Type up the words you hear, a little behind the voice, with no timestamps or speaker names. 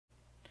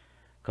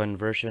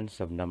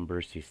Conversions of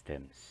number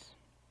systems.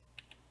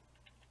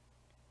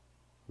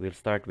 We'll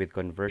start with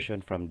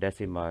conversion from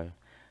decimal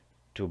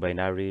to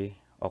binary,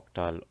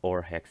 octal,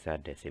 or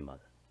hexadecimal.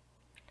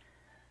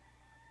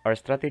 Our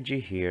strategy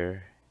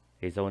here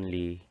is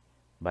only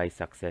by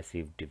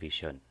successive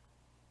division.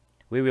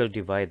 We will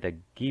divide the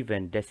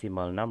given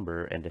decimal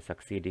number and the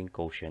succeeding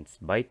quotients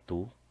by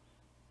 2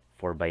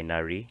 for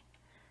binary,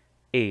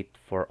 8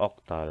 for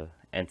octal,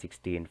 and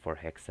 16 for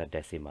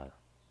hexadecimal.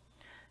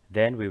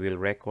 Then we will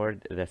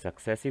record the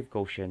successive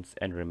quotients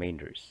and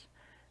remainders,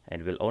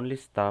 and will only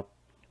stop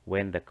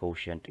when the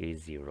quotient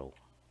is 0.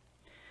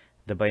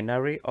 The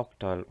binary,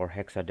 octal, or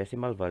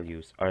hexadecimal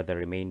values are the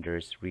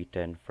remainders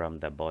written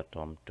from the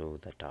bottom to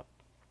the top.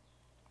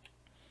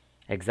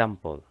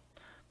 Example: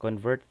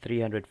 convert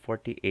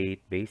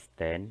 348 base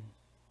 10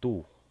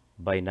 to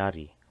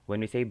binary. When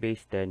we say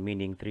base 10,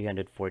 meaning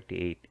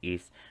 348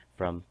 is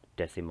from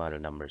decimal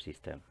number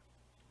system.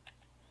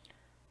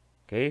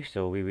 Okay,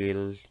 so we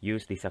will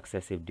use the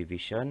successive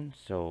division.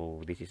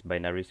 So this is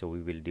binary, so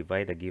we will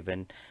divide the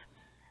given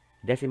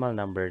decimal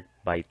number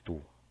by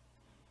 2.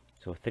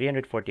 So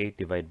 348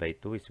 divided by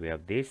 2 is, we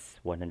have this,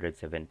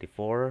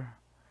 174.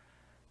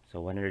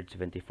 So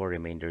 174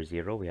 remainder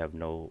 0, we have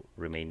no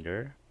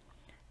remainder.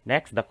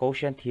 Next, the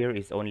quotient here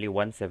is only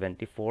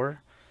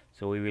 174.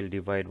 So we will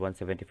divide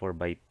 174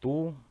 by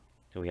 2.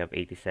 So we have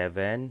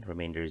 87,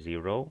 remainder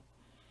 0.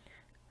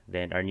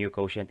 Then our new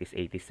quotient is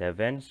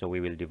 87. So we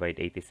will divide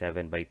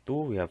 87 by 2.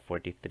 We have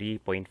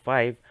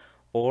 43.5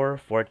 or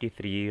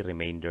 43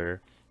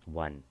 remainder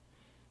 1.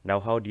 Now,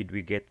 how did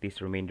we get this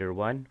remainder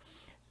 1?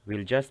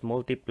 We'll just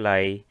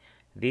multiply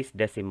this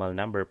decimal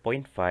number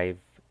 0.5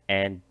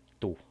 and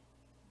 2.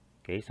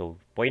 Okay, so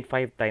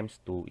 0.5 times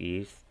 2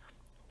 is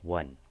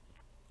 1.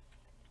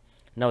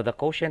 Now, the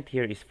quotient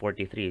here is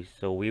 43.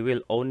 So we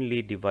will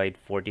only divide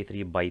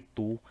 43 by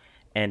 2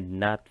 and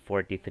not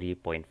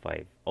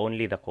 43.5.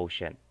 Only the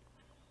quotient.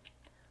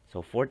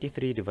 So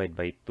 43 divided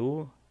by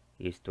 2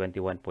 is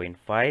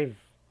 21.5,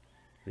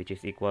 which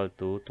is equal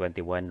to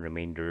 21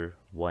 remainder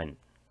 1.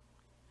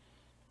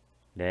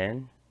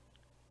 Then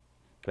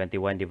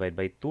 21 divided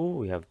by 2,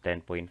 we have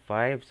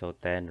 10.5, so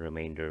 10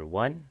 remainder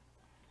 1.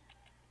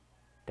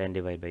 10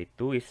 divided by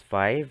 2 is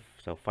 5,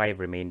 so 5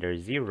 remainder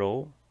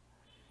 0.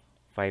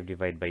 5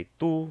 divided by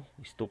 2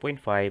 is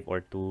 2.5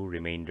 or 2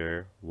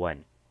 remainder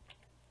 1.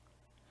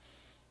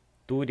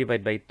 2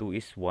 divided by 2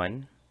 is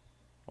 1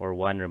 or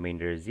 1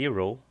 remainder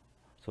 0.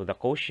 So the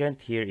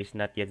quotient here is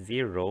not yet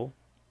 0.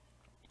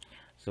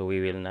 So we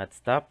will not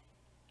stop.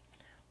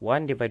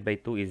 1 divided by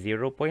 2 is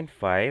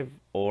 0.5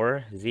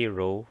 or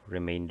 0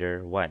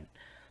 remainder 1.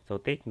 So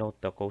take note,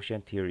 the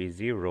quotient here is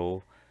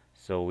 0.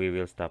 So we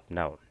will stop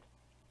now.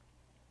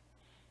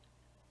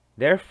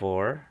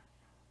 Therefore,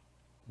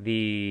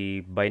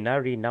 the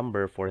binary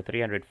number for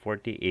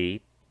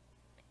 348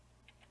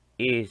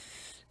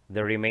 is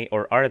the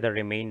are the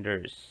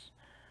remainders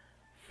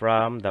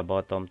from the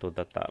bottom to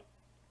the top.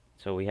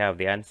 So we have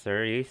the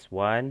answer is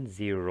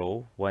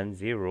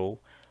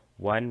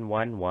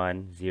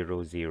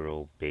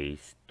 10101100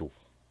 base 2.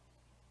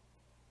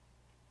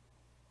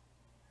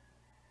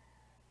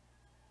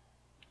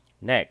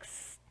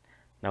 Next,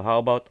 now how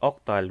about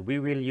octal? We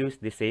will use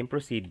the same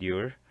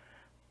procedure,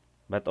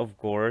 but of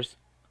course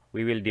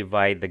we will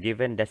divide the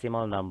given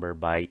decimal number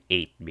by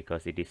 8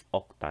 because it is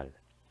octal.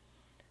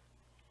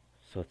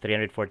 So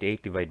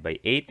 348 divided by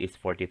 8 is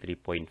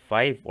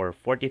 43.5 or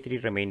 43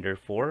 remainder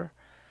 4.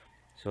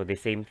 So the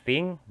same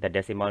thing, the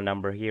decimal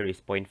number here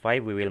is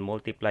 0.5. We will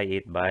multiply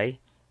it by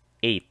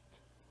 8.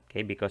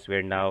 Okay, because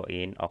we're now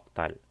in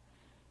octal.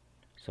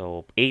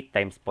 So 8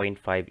 times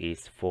 0.5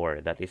 is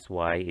 4. That is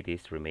why it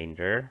is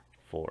remainder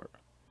 4.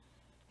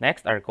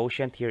 Next, our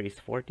quotient here is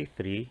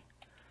 43.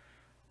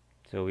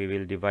 So we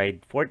will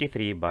divide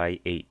 43 by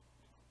 8,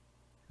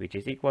 which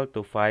is equal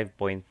to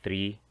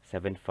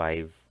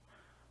 5.375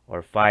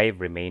 or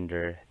 5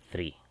 remainder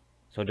 3.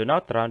 So do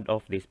not round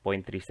off this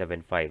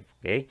 0.375,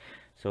 okay?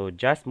 So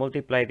just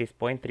multiply this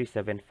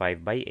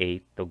 0.375 by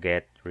 8 to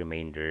get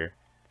remainder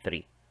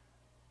 3.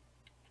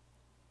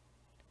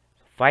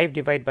 5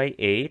 divided by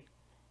 8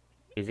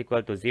 is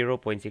equal to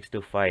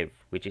 0.625,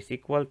 which is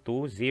equal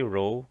to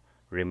 0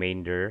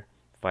 remainder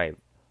 5.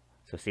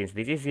 So since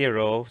this is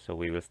 0, so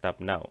we will stop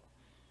now.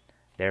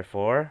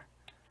 Therefore,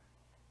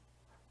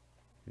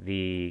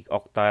 the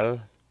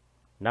octal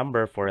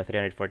number for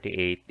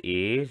 348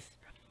 is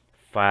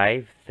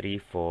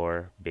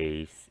 534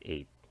 base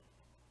 8.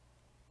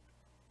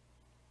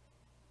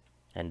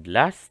 And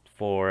last,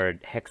 for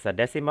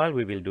hexadecimal,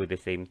 we will do the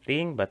same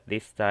thing, but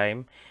this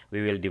time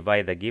we will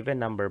divide the given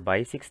number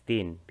by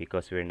 16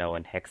 because we're now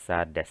on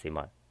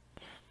hexadecimal.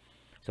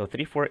 So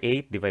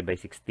 348 divided by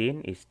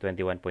 16 is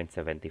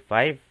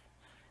 21.75,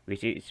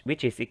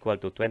 which is equal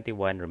to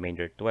 21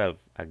 remainder 12.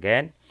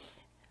 Again,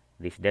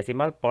 this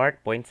decimal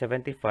part,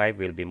 0.75,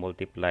 will be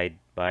multiplied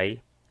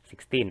by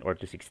 16 or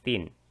to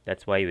 16.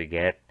 That's why we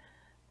get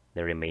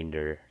the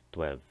remainder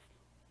 12.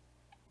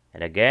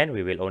 And again,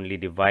 we will only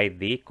divide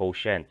the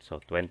quotient. So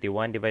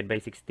 21 divided by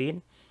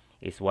 16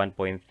 is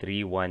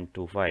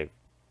 1.3125.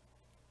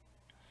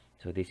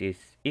 So this is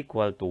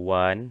equal to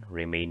 1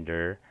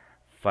 remainder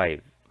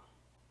 5.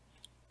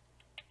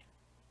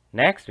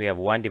 Next, we have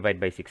 1 divided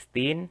by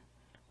 16.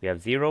 We have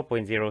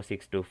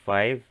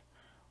 0.0625,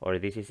 or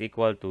this is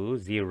equal to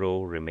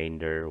 0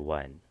 remainder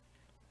 1.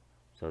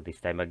 So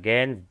this time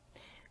again,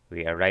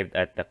 we arrived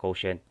at the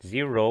quotient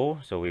 0,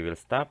 so we will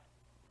stop.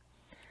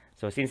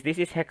 So since this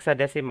is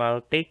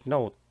hexadecimal, take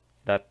note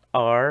that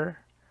R,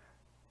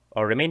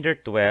 or remainder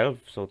 12,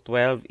 so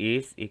 12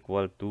 is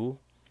equal to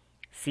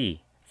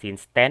C.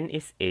 Since 10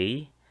 is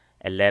A,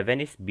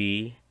 11 is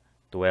B,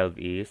 12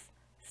 is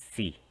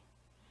C.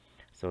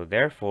 So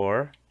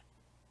therefore,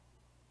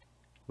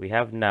 we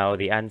have now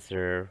the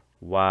answer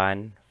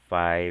 1,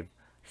 5,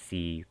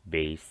 C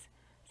base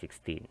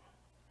 16.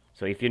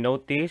 So if you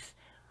notice,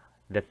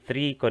 the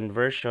three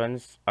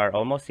conversions are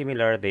almost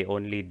similar. They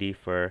only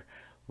differ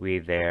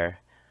with the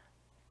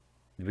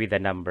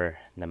number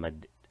na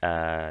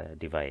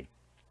divide.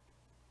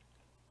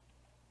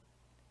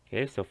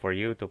 Okay, so for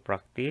you to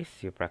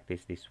practice, you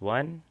practice this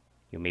one.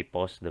 You may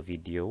pause the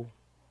video.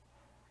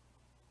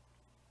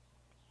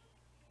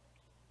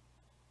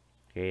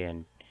 Okay,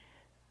 and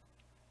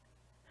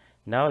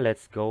now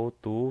let's go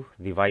to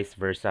the vice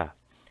versa.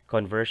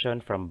 Conversion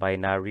from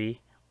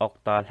binary,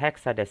 octal,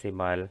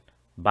 hexadecimal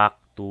back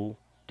to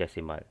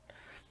decimal.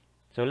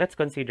 So let's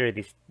consider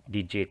these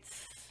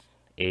digits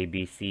A,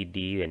 B, C,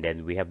 D, and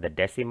then we have the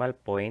decimal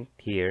point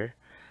here.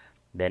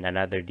 Then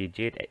another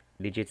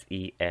digits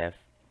E, F,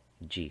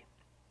 G.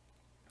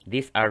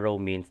 This arrow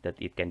means that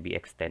it can be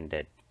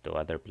extended to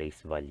other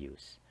place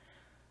values.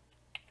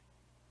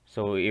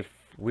 So if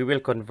we will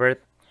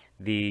convert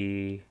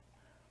the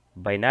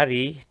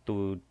binary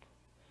to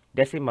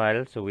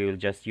decimal, so we will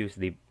just use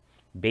the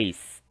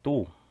base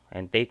 2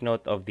 and take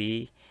note of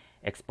the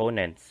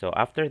exponents. So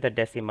after the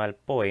decimal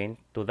point,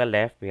 to the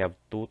left, we have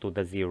 2 to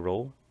the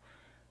 0,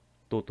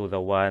 2 to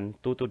the 1,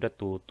 2 to the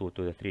 2, 2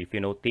 to the 3. If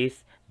you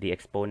notice, the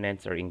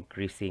exponents are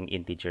increasing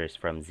integers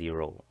from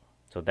 0.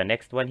 So the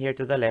next one here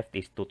to the left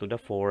is 2 to the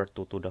 4,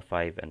 2 to the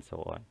 5, and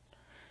so on.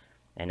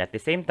 And at the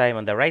same time,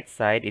 on the right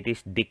side, it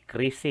is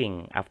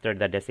decreasing after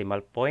the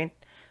decimal point.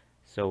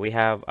 So we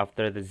have,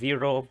 after the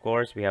 0, of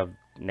course, we have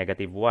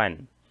negative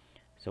 1.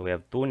 So we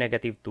have 2,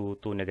 negative 2,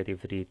 2, negative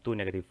 3, 2,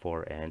 negative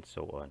 4, and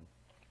so on.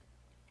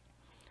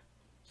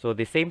 So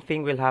the same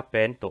thing will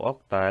happen to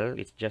octal.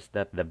 It's just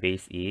that the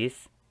base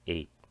is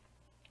 8.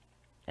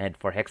 And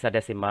for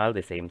hexadecimal,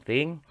 the same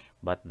thing,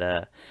 but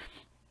the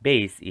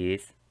base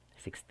is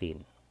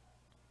 16.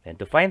 And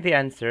to find the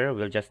answer,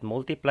 we'll just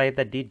multiply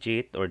the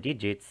digit or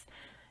digits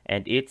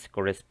and its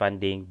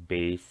corresponding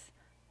base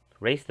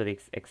raised to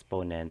its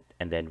exponent,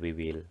 and then we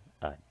will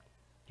add.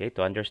 Okay,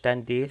 to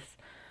understand this,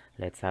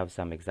 let's have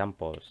some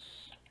examples.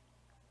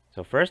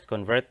 So first,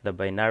 convert the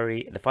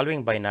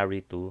following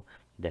binary to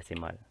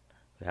decimal.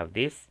 We have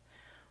this.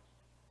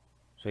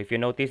 So if you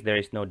notice, there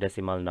is no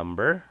decimal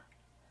number.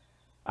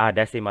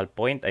 Decimal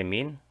point, I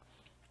mean.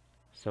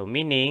 So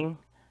meaning,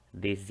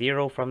 this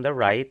 0 from the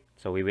right,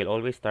 so we will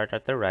always start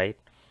at the right.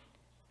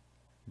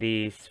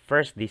 This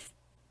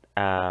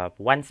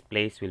ones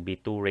place will be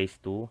 2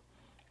 raised to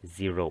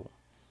 0.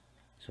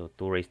 So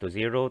 2 raised to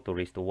 0, 2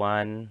 raised to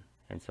 1,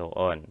 and so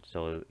on.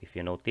 So if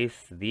you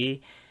notice,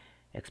 the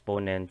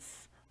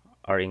exponents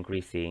are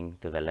increasing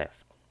to the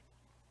left.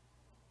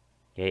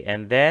 Okay,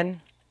 and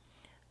then,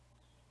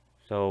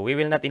 so we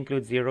will not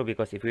include 0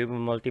 because if we will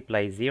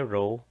multiply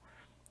 0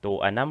 to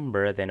a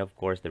number, then of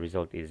course the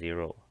result is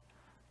 0.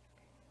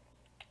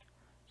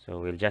 So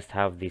we'll just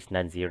have this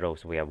non-zero.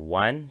 So we have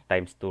 1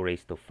 times 2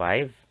 raised to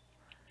 5.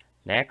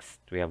 Next,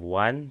 we have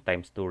 1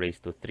 times 2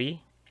 raised to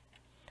 3.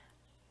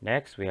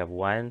 Next, we have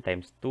 1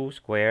 times 2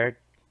 squared.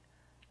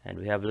 And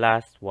we have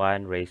last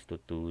 1 raised to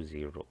 2,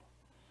 0.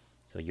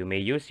 So you may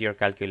use your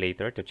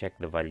calculator to check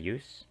the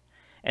values.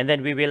 And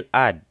then we will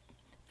add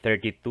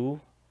 32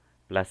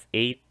 plus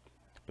 8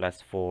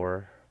 plus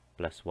 4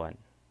 plus 1.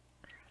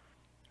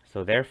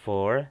 So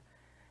therefore,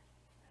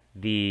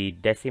 the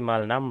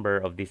decimal number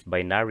of this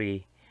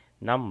binary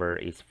number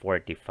is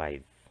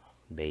 45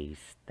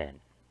 base 10.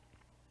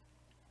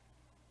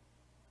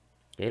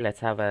 Okay, let's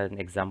have an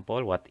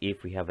example. What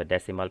if we have a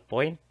decimal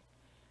point?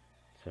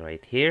 So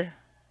right here.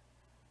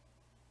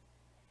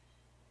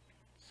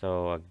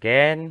 So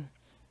again,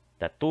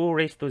 the 2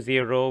 raised to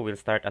 0 will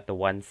start at the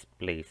ones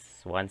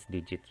place, ones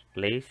digit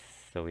place.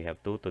 So we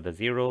have 2 to the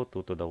 0,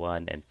 2 to the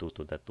 1, and 2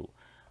 to the 2.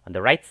 On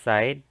the right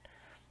side,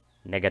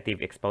 negative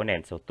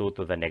exponent. So 2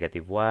 to the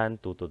negative 1,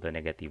 2 to the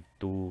negative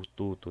 2,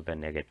 2 to the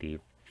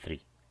negative 3.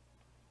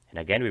 And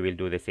again, we will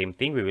do the same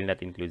thing. We will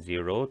not include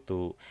 0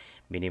 to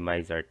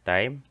minimize our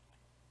time.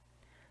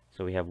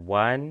 So we have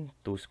 1,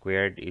 2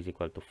 squared is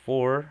equal to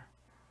 4.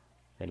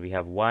 Then we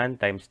have 1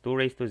 times 2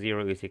 raised to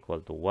 0 is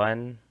equal to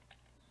 1.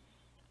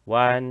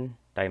 1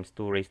 times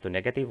 2 raised to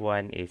negative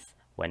 1 is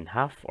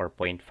 1/2 or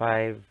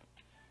 0.5.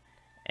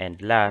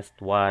 And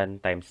last, 1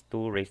 times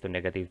 2 raised to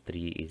negative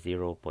 3 is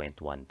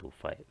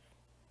 0.125.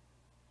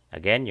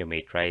 Again, you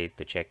may try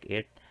to check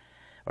it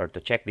or to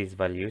check these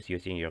values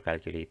using your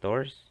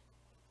calculators.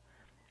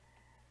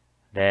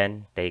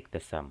 Then take the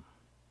sum.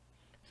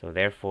 So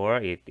therefore,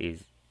 it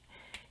is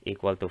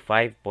equal to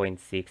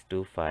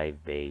 5.625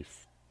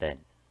 base 10.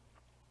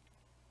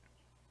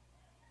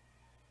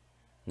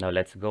 Now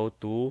let's go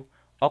to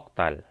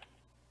octal.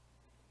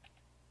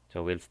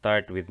 So we'll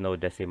start with no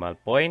decimal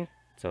point.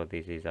 So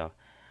this is a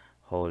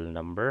whole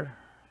number,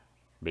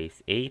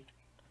 base 8.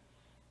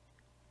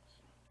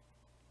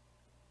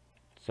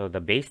 So the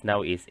base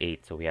now is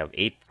 8. So we have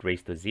 8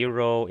 raised to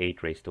 0,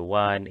 8 raised to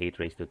 1, 8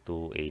 raised to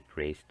 2, 8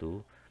 raised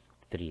to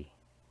 3.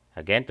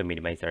 Again, to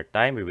minimize our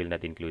time, we will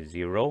not include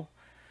 0.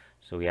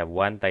 So we have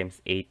 1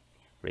 times 8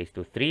 raised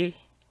to 3,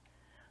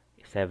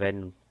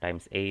 7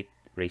 times 8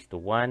 raised to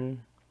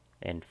 1,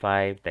 and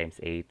 5 times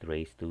 8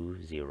 raised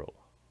to 0.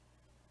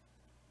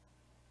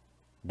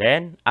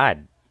 Then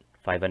add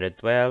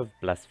 512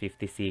 plus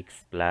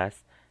 56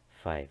 plus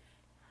 5.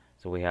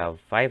 So we have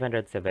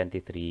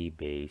 573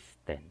 base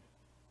 10.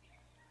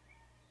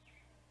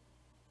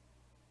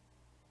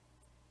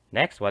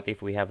 Next, what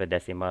if we have a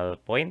decimal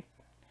point?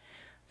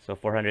 So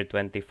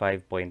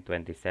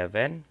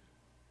 425.27.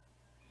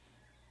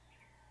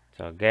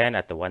 So again,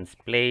 at the ones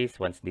place,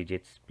 ones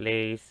digits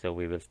place. So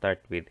we will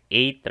start with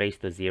 8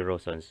 raised to 0.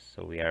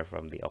 So we are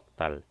from the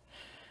octal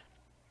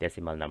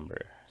decimal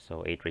number.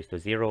 So 8 raised to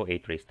 0,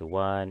 8 raised to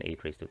 1,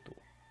 8 raised to 2.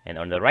 And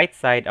on the right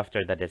side,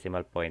 after the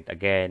decimal point,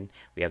 again,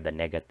 we have the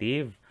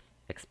negative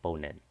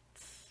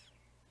exponents.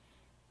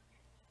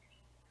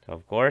 So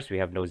of course, we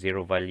have no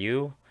zero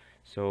value.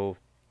 So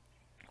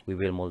we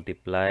will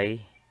multiply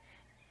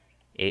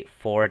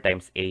 4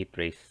 times 8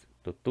 raised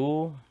to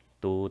 2,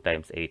 2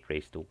 times 8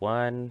 raised to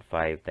 1,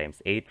 5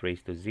 times 8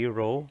 raised to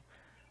 0,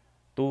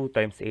 2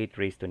 times 8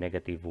 raised to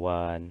negative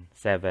 1,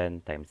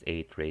 7 times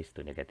 8 raised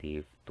to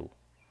negative 2.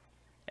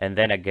 And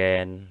then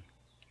again,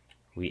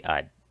 we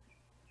add.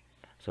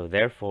 So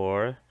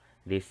therefore,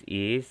 this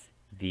is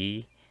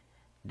the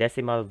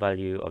decimal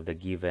value of the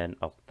given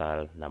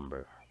octal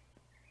number.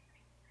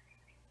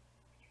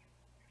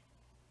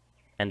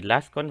 And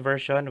last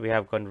conversion, we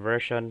have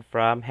conversion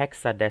from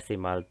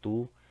hexadecimal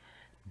to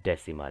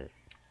decimal.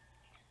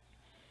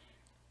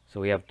 So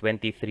we have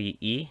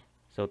 23E.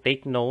 So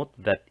take note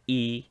that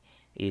E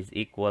is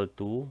equal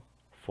to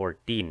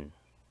 14.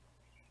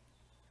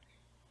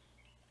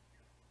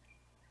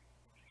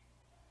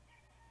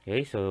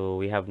 Okay, so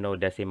we have no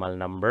decimal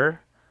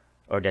number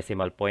or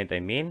decimal point, I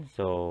mean.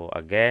 So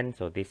again,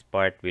 so this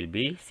part will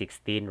be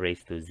 16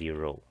 raised to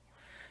 0.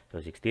 So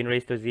 16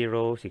 raised to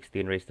 0,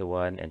 16 raised to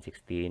 1, and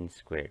 16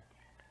 squared.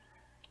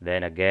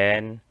 Then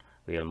again,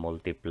 we'll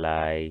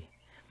multiply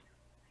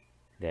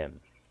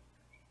them.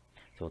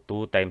 So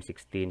 2 times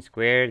 16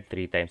 squared,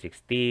 3 times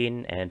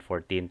 16, and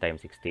 14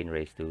 times 16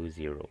 raised to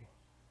 0.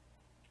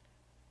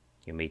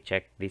 You may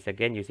check this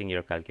again using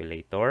your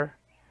calculator.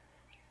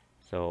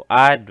 So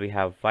add, we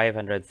have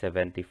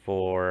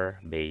 574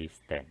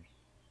 base 10.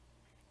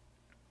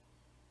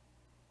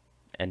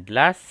 And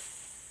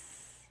last,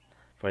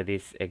 for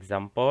this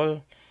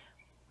example,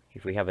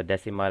 if we have a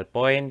decimal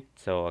point,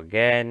 so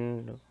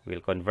again,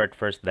 we'll convert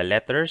first the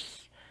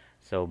letters.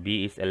 So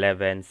B is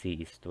 11, C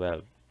is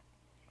 12.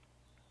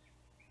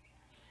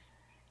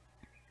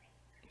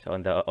 So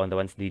on the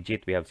ones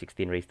digit, we have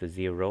 16 raised to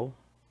 0,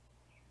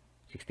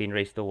 16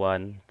 raised to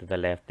 1 to the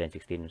left, then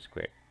 16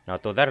 squared. Now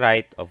to the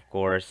right, of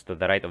course, to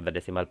the right of the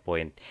decimal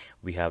point,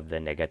 we have the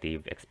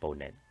negative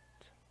exponent.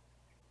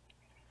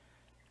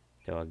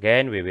 So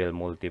again, we will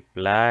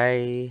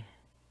multiply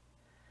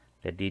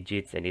the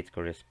digits and its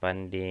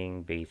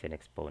corresponding base and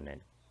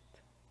exponent.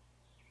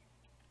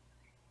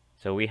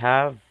 So we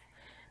have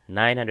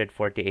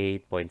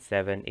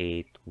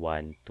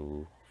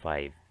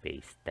 948.78125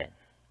 base 10.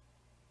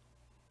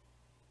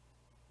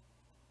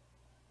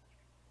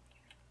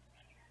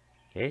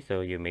 Okay,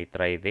 so you may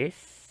try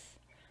this.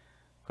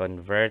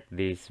 Convert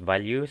these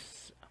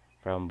values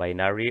from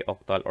binary,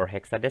 octal, or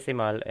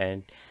hexadecimal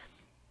and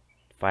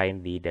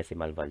find the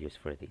decimal values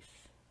for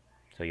this.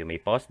 So you may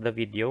pause the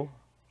video.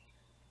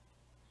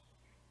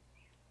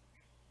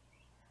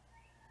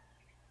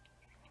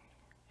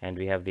 And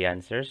we have the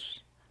answers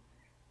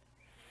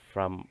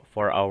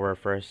for our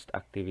first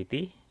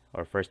activity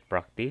or first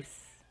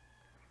practice.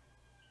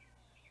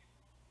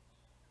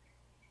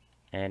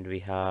 And we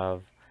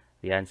have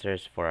the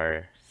answers for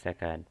our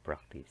second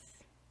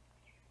practice.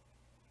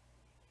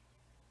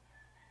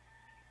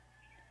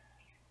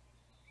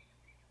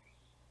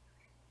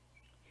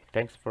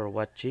 Thanks for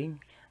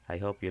watching. I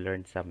hope you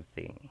learned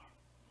something.